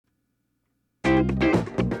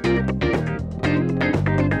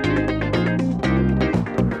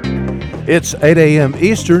It's 8 a.m.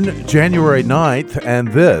 Eastern, January 9th, and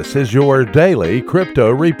this is your daily crypto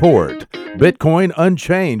report. Bitcoin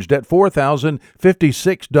unchanged at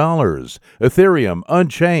 $4,056. Ethereum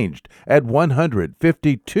unchanged at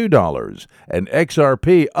 $152. And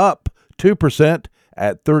XRP up 2%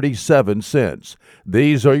 at 37 cents.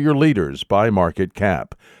 These are your leaders by market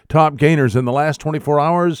cap. Top gainers in the last 24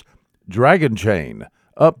 hours, Dragon Chain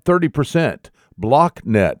up 30%,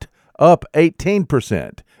 BlockNet up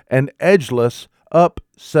 18%, and Edgeless up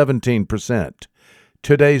 17%.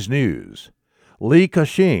 Today's news. Li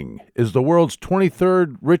Ka-shing is the world's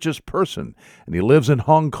 23rd richest person, and he lives in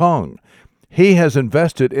Hong Kong. He has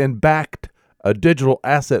invested in Bakkt, a digital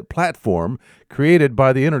asset platform created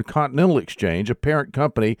by the Intercontinental Exchange, a parent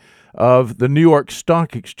company of the New York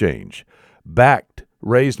Stock Exchange. Bakkt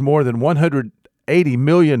raised more than $180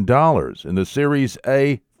 million in the Series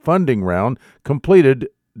A funding round completed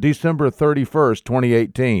December 31st,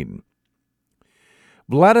 2018.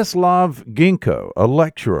 Vladislav Ginko, a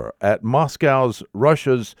lecturer at Moscow's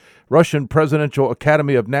Russian Presidential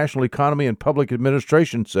Academy of National Economy and Public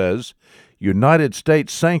Administration, says United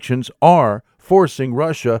States sanctions are forcing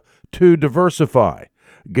Russia to diversify.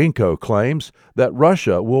 Ginko claims that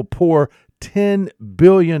Russia will pour $10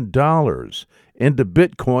 billion into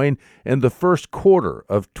Bitcoin in the first quarter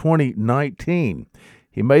of 2019.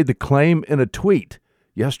 He made the claim in a tweet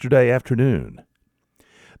yesterday afternoon.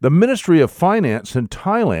 The Ministry of Finance in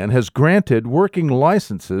Thailand has granted working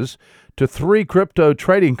licenses to 3 crypto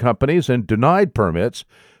trading companies and denied permits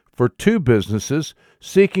for 2 businesses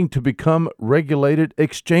seeking to become regulated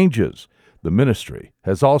exchanges. The ministry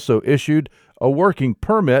has also issued a working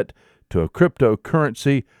permit to a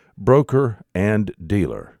cryptocurrency broker and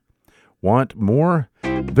dealer. Want more?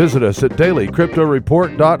 Visit us at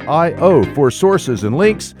dailycryptoreport.io for sources and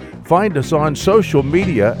links. Find us on social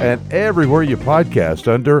media and everywhere you podcast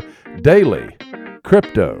under Daily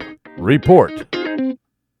Crypto Report.